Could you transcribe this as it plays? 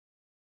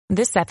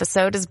This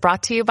episode is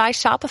brought to you by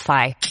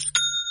Shopify.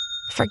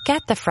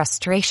 Forget the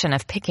frustration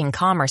of picking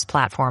commerce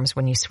platforms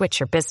when you switch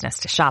your business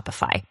to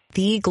Shopify,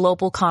 the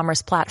global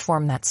commerce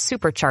platform that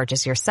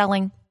supercharges your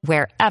selling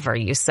wherever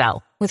you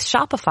sell. With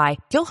Shopify,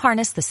 you'll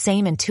harness the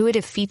same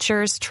intuitive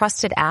features,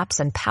 trusted apps,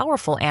 and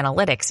powerful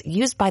analytics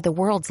used by the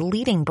world's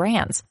leading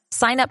brands.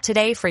 Sign up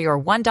today for your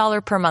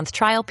 $1 per month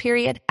trial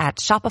period at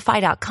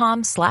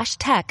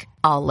shopify.com/tech,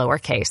 all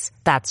lowercase.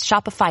 That's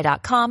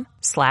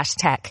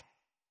shopify.com/tech.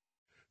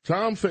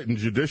 Tom Fitton,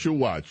 Judicial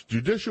Watch.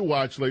 Judicial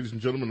Watch, ladies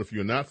and gentlemen, if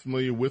you're not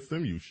familiar with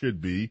them, you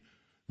should be.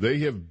 They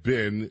have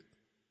been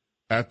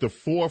at the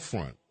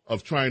forefront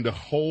of trying to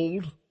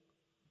hold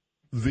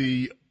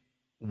the,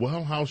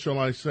 well, how shall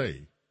I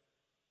say,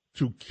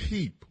 to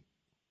keep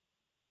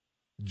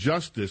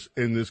justice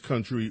in this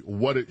country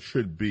what it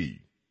should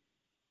be.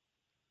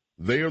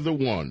 They are the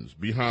ones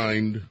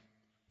behind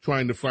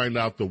trying to find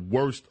out the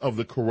worst of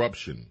the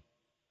corruption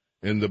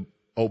in the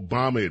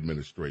Obama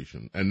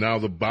administration and now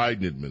the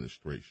Biden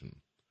administration.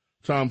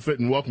 Tom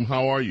Fitton, welcome.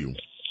 How are you?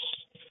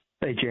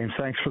 Hey, James.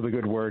 Thanks for the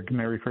good word.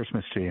 Merry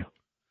Christmas to you.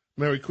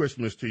 Merry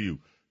Christmas to you.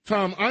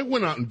 Tom, I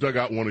went out and dug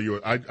out your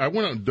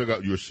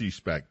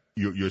CPAC,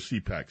 your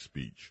CPAC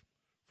speech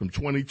from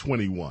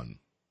 2021.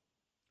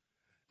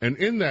 And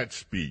in that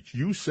speech,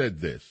 you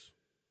said this: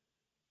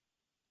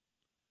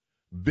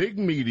 big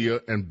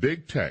media and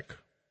big tech,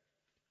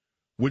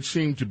 which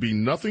seem to be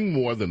nothing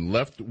more than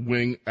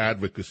left-wing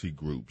advocacy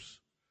groups,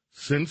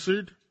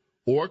 censored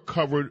or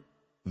covered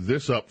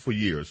this up for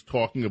years,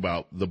 talking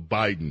about the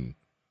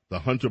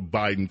Hunter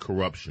Biden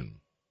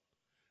corruption.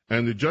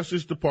 And the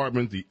Justice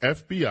Department, the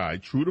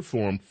FBI, true to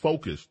form,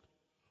 focused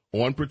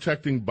on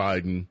protecting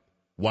Biden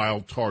while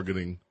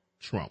targeting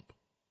Trump.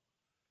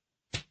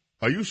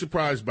 Are you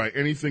surprised by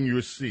anything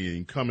you're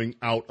seeing coming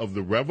out of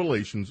the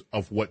revelations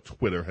of what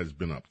Twitter has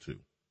been up to?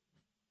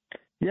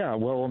 Yeah,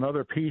 well,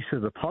 another piece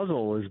of the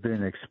puzzle has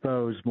been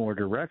exposed more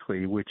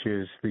directly, which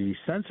is the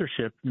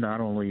censorship not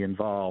only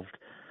involved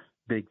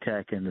big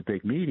tech and the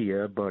big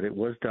media, but it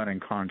was done in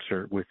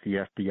concert with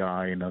the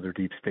FBI and other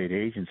deep state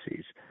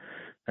agencies.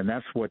 And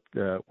that's what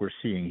we're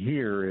seeing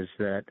here is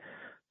that,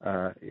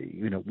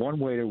 one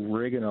way to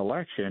rig an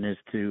election is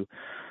to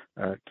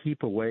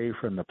keep away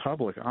from the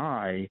public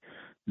eye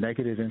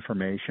negative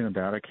information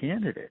about a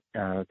candidate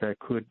that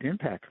could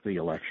impact the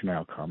election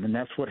outcome. And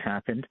that's what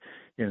happened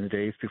in the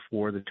days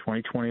before the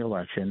 2020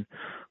 election,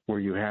 where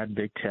you had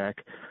big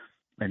tech,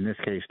 in this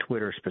case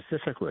Twitter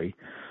specifically,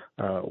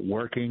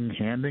 working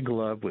hand in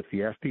glove with the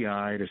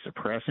FBI to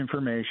suppress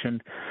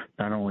information,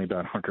 not only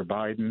about Hunter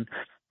Biden,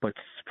 but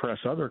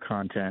suppress other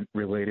content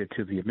related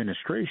to the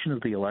administration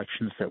of the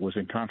elections that was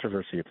in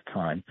controversy at the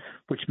time,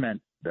 which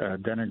meant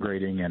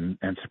denigrating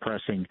and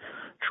suppressing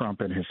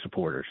Trump and his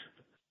supporters.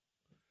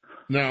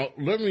 Now,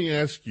 let me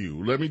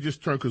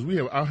just turn, because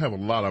I'll have a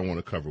lot I want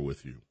to cover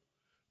with you.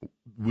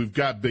 We've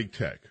got big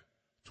tech.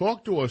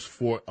 Talk to us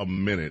for a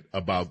minute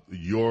about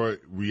your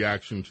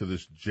reaction to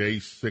this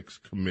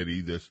J6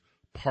 committee, this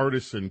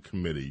partisan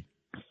committee,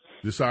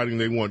 deciding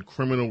they want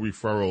criminal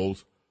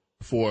referrals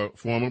for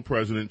former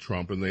President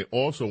Trump, and they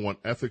also want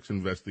ethics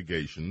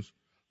investigations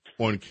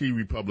on key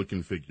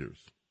Republican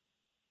figures.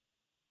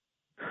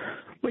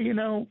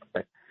 Well,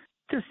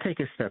 just take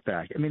a step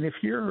back. I mean,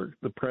 if you're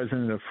the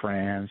president of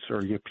France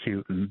or you're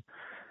Putin,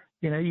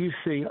 you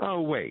see,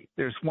 oh, wait,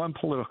 there's one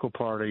political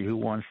party who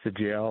wants to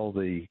jail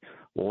the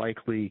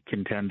likely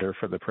contender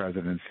for the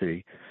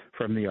presidency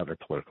from the other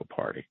political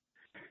party.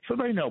 So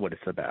they know what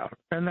it's about.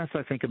 And that's,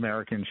 I think,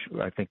 Americans,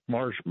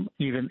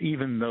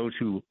 even those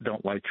who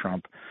don't like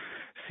Trump,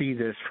 see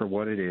this for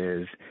what it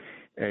is,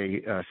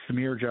 a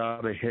smear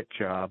job, a hit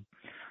job,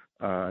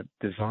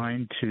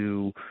 designed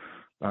to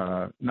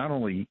not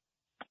only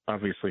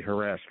obviously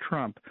harass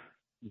Trump,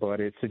 but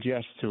it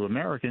suggests to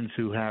Americans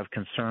who have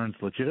concerns,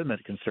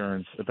 legitimate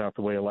concerns about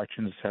the way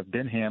elections have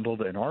been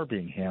handled and are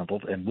being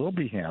handled and will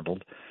be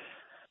handled,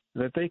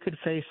 that they could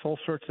face all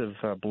sorts of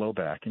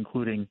blowback,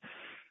 including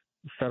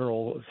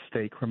federal,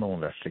 state criminal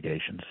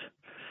investigations.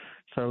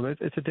 So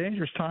it's a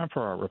dangerous time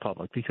for our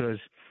republic because,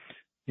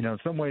 in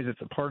some ways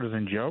it's a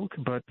partisan joke,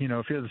 but,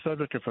 if you're the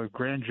subject of a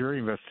grand jury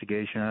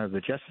investigation out of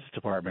the Justice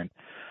Department,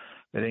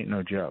 it ain't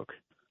no joke.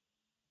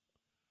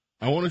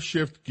 I want to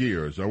shift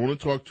gears. I want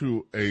to talk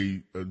to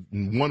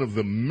one of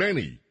the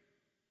many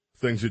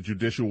things that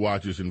Judicial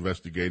Watch is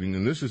investigating,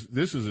 and this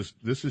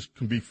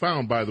can be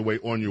found, by the way,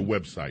 on your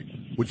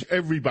website, which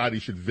everybody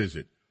should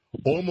visit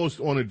almost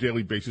on a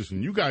daily basis.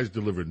 And you guys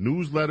deliver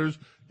newsletters.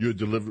 You're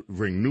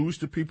delivering news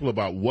to people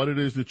about what it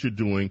is that you're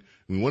doing.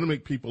 We want to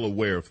make people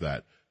aware of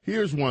that.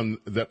 Here's one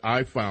that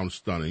I found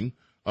stunning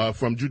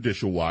from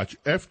Judicial Watch.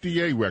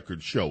 FDA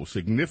records show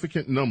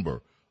significant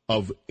number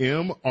of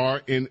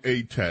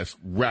mRNA test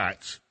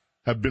rats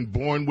have been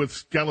born with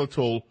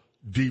skeletal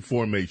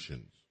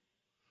deformations.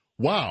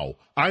 Wow,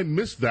 I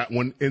missed that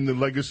one in the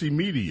legacy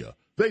media.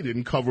 They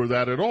didn't cover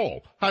that at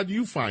all. How do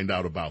you find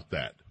out about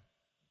that?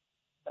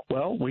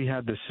 Well, we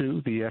had to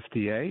sue the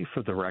FDA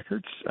for the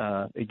records.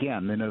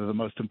 Again, the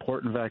most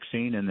important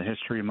vaccine in the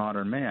history of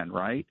modern man,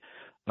 right?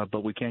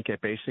 but we can't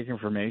get basic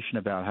information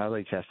about how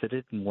they tested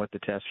it and what the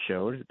test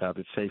showed about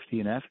its safety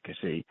and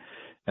efficacy.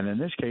 And in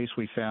this case,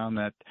 we found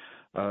that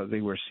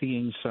they were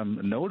seeing some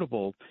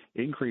notable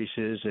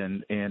increases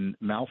in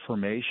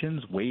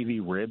malformations, wavy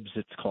ribs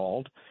it's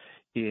called,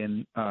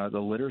 in the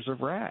litters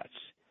of rats.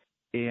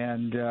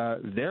 And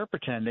they're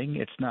pretending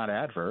it's not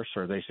adverse,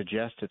 or they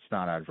suggest it's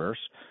not adverse,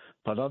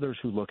 but others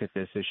who look at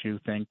this issue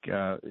think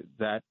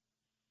that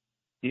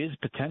is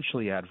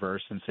potentially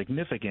adverse and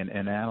significant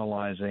in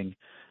analyzing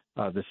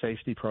the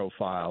safety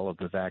profile of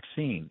the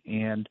vaccine.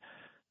 And,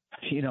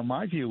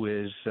 my view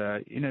is,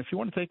 if you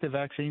want to take the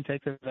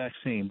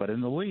vaccine, but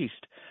in the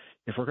least,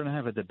 if we're going to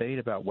have a debate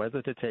about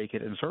whether to take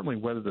it and certainly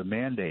whether to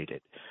mandate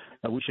it,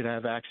 we should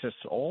have access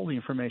to all the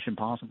information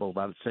possible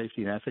about its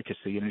safety and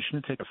efficacy, and it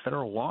shouldn't take a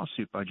federal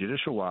lawsuit by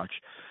Judicial Watch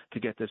to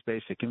get this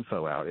basic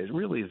info out. It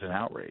really is an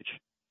outrage.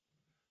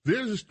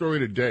 There's a story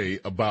today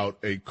about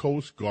a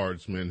Coast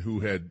Guardsman who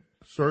had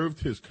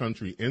served his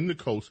country in the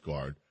Coast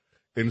Guard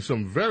in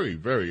some very,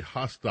 very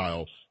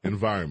hostile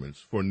environments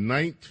for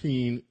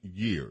 19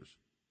 years.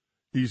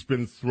 He's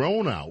been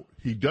thrown out.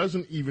 He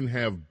doesn't even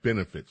have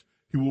benefits.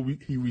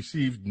 He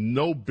received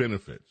no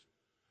benefits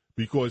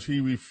because he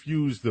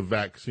refused the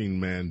vaccine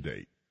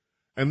mandate.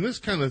 And this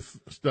kind of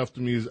stuff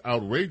to me is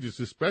outrageous,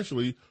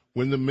 especially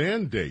when the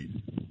mandate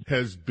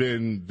has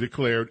been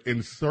declared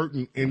in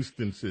certain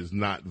instances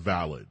not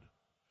valid.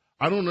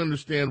 I don't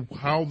understand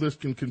how this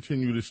can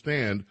continue to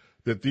stand,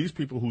 that these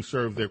people who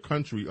serve their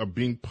country are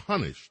being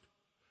punished.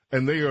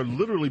 And they are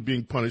literally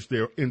being punished.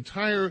 Their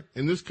entire,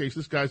 in this case,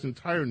 this guy's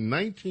entire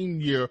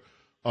 19-year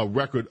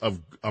record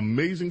of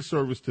amazing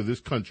service to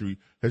this country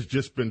has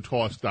just been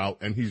tossed out,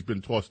 and he's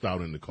been tossed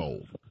out in the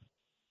cold.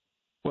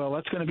 Well,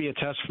 that's going to be a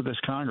test for this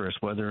Congress,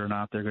 whether or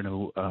not they're going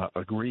to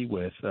agree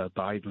with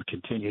Biden's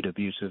continued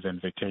abusive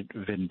and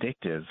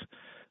vindictive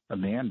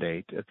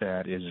mandate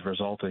that is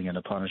resulting in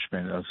the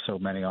punishment of so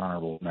many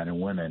honorable men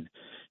and women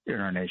in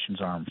our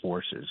nation's armed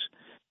forces.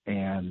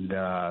 And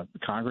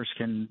Congress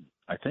can,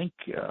 I think,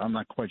 I'm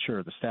not quite sure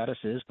what the status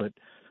is, but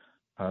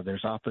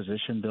there's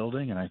opposition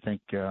building, and I think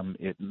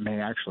it may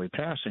actually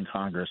pass in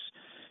Congress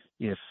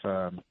if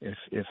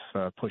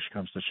push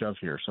comes to shove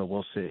here. So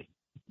we'll see.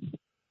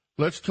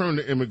 Let's turn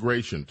to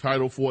immigration.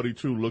 Title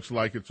 42 looks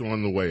like it's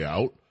on the way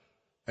out.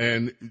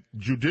 And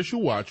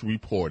Judicial Watch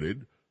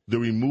reported the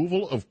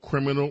removal of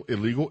criminal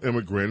illegal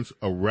immigrants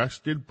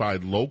arrested by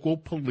local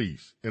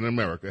police in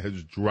America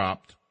has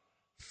dropped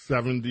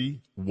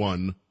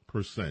 71%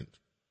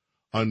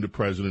 under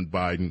President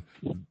Biden.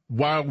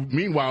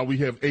 Meanwhile, we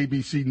have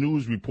ABC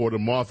News reporter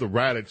Martha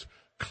Raddatz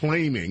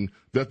claiming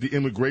that the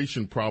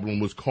immigration problem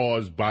was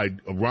caused by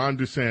Ron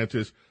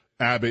DeSantis,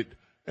 Abbott,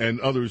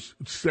 and others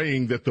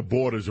saying that the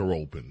borders are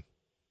open.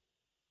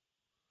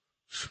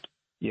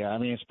 Yeah, I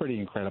mean, it's pretty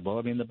incredible.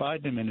 I mean, the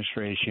Biden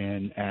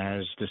administration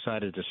has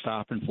decided to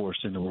stop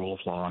enforcing the rule of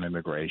law on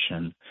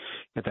immigration.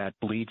 That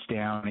bleeds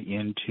down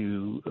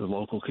into the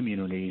local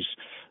communities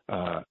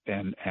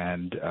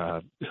and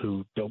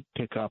who don't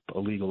pick up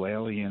illegal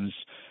aliens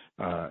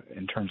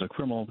in terms of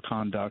criminal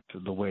conduct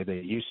the way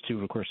they used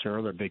to. Of course, there are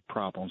other big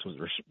problems with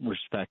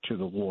respect to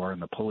the war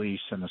and the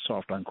police and the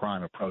soft on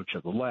crime approach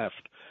of the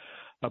left.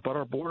 But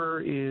our border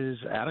is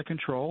out of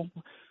control.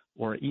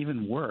 Or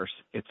even worse,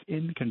 it's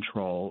in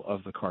control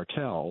of the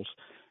cartels,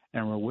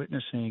 and we're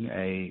witnessing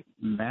a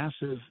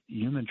massive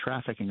human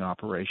trafficking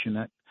operation,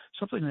 that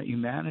something that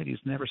humanity has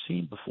never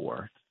seen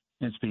before,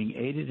 and it's being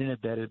aided and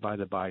abetted by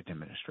the Biden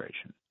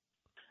administration.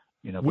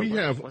 We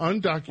have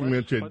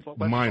undocumented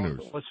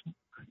minors.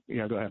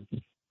 Yeah, go ahead.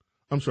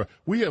 I'm sorry.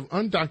 We have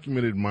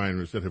undocumented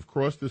minors that have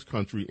crossed this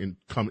country and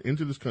come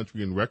into this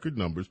country in record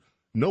numbers.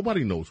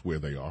 Nobody knows where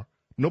they are.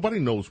 Nobody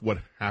knows what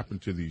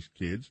happened to these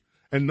kids.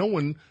 And no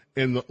one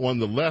on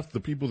the left,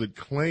 the people that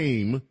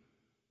claim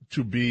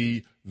to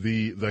be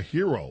the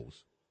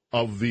heroes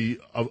of the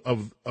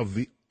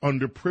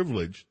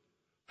underprivileged,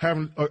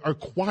 are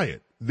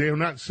quiet. They're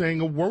not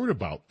saying a word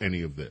about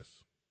any of this.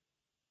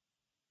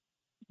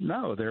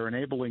 No, they're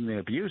enabling the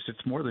abuse.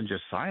 It's more than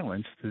just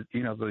silence.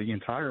 The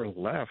entire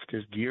left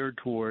is geared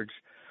towards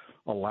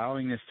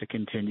allowing this to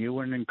continue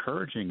and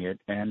encouraging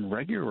it and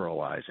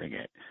regularizing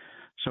it.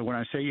 So when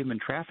I say human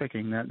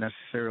trafficking, that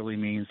necessarily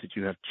means that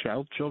you have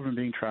children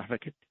being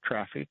trafficked.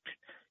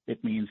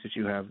 It means that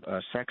you have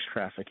sex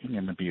trafficking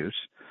and abuse.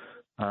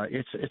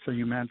 It's a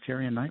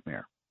humanitarian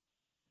nightmare.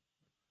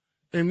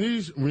 In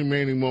these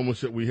remaining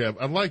moments that we have,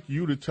 I'd like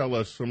you to tell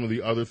us some of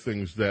the other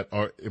things that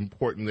are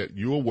important that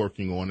you're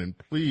working on. And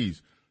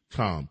please,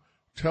 Tom,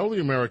 tell the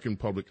American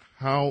public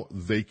how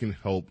they can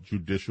help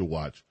Judicial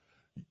Watch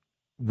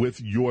with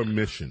your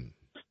mission.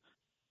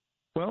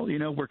 Well,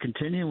 we're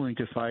continuing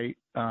to fight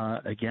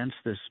against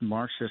this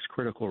Marxist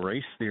critical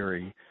race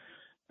theory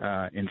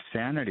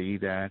insanity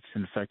that's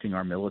infecting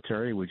our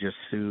military. We just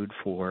sued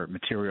for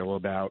material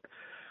about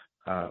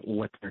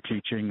what they're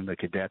teaching the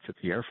cadets at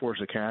the Air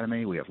Force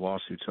Academy. We have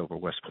lawsuits over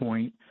West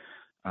Point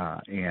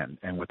and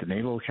what the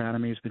Naval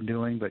Academy has been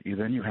doing. But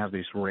then you have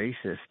these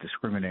racist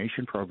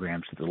discrimination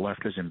programs that the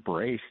left has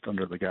embraced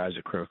under the guise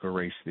of critical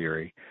race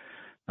theory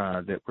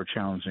that we're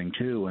challenging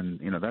too. And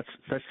that's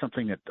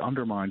something that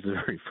undermines the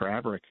very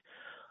fabric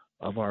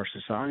of our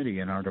society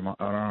and our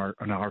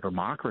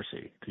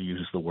democracy, to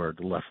use the word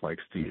the left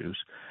likes to use.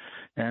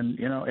 And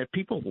if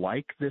people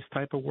like this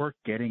type of work,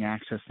 getting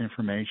access to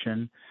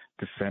information,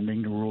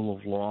 defending the rule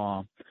of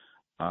law,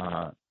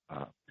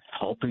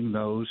 helping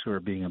those who are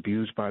being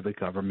abused by the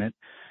government,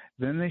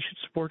 then they should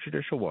support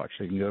Judicial Watch.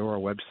 They can go to our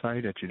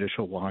website at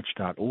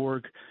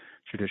judicialwatch.org,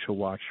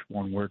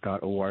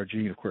 judicialwatch.org.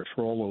 Of course,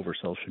 we're all over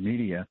social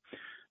media.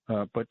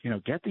 But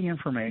get the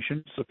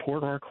information,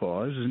 support our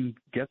cause, and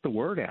get the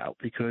word out,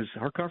 because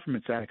our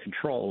government's out of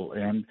control.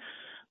 And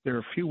there are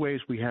a few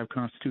ways we have,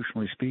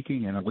 constitutionally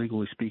speaking and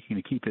legally speaking,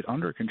 to keep it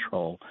under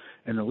control.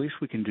 And the least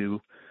we can do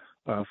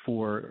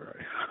for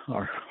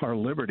our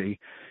liberty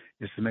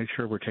is to make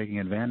sure we're taking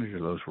advantage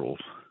of those rules.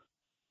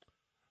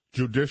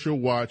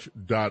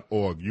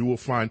 Judicialwatch.org. You will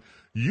find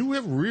you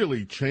have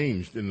really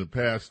changed in the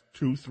past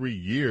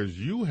 2-3 years.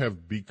 You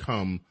have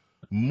become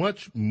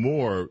much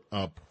more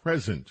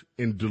present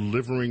in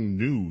delivering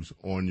news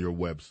on your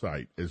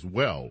website as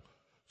well,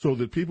 so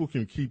that people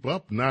can keep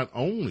up not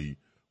only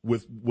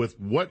with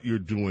what you're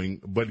doing,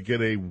 but get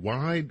a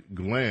wide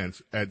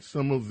glance at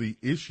some of the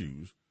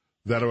issues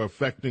that are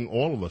affecting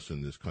all of us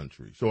in this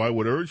country. So I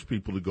would urge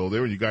people to go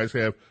there, and you guys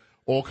have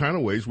all kind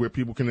of ways where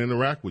people can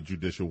interact with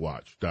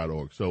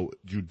judicialwatch.org. So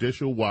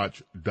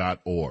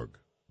judicialwatch.org.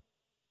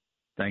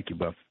 Thank you,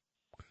 Buff.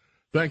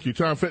 Thank you.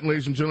 Tom Fenton,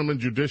 ladies and gentlemen,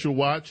 Judicial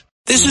Watch.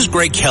 This is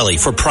Greg Kelly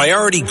for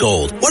Priority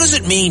Gold. What does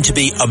it mean to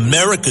be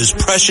America's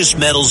precious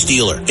metals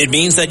dealer? It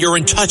means that you're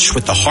in touch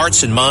with the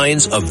hearts and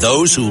minds of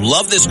those who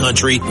love this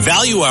country,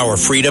 value our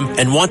freedom,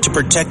 and want to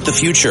protect the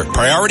future.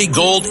 Priority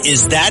Gold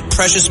is that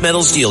precious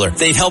metals dealer.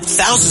 They've helped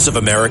thousands of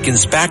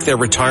Americans back their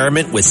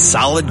retirement with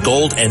solid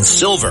gold and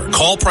silver.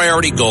 Call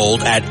Priority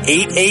Gold at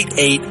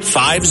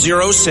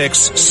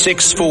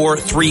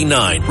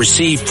 888-506-6439.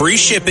 Receive free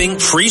shipping,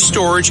 free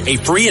storage, a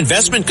free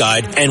investment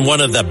guide, and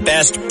one of the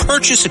best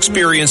purchase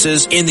experiences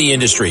in the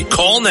industry.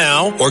 Call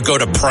now or go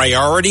to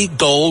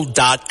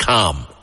PriorityGold.com.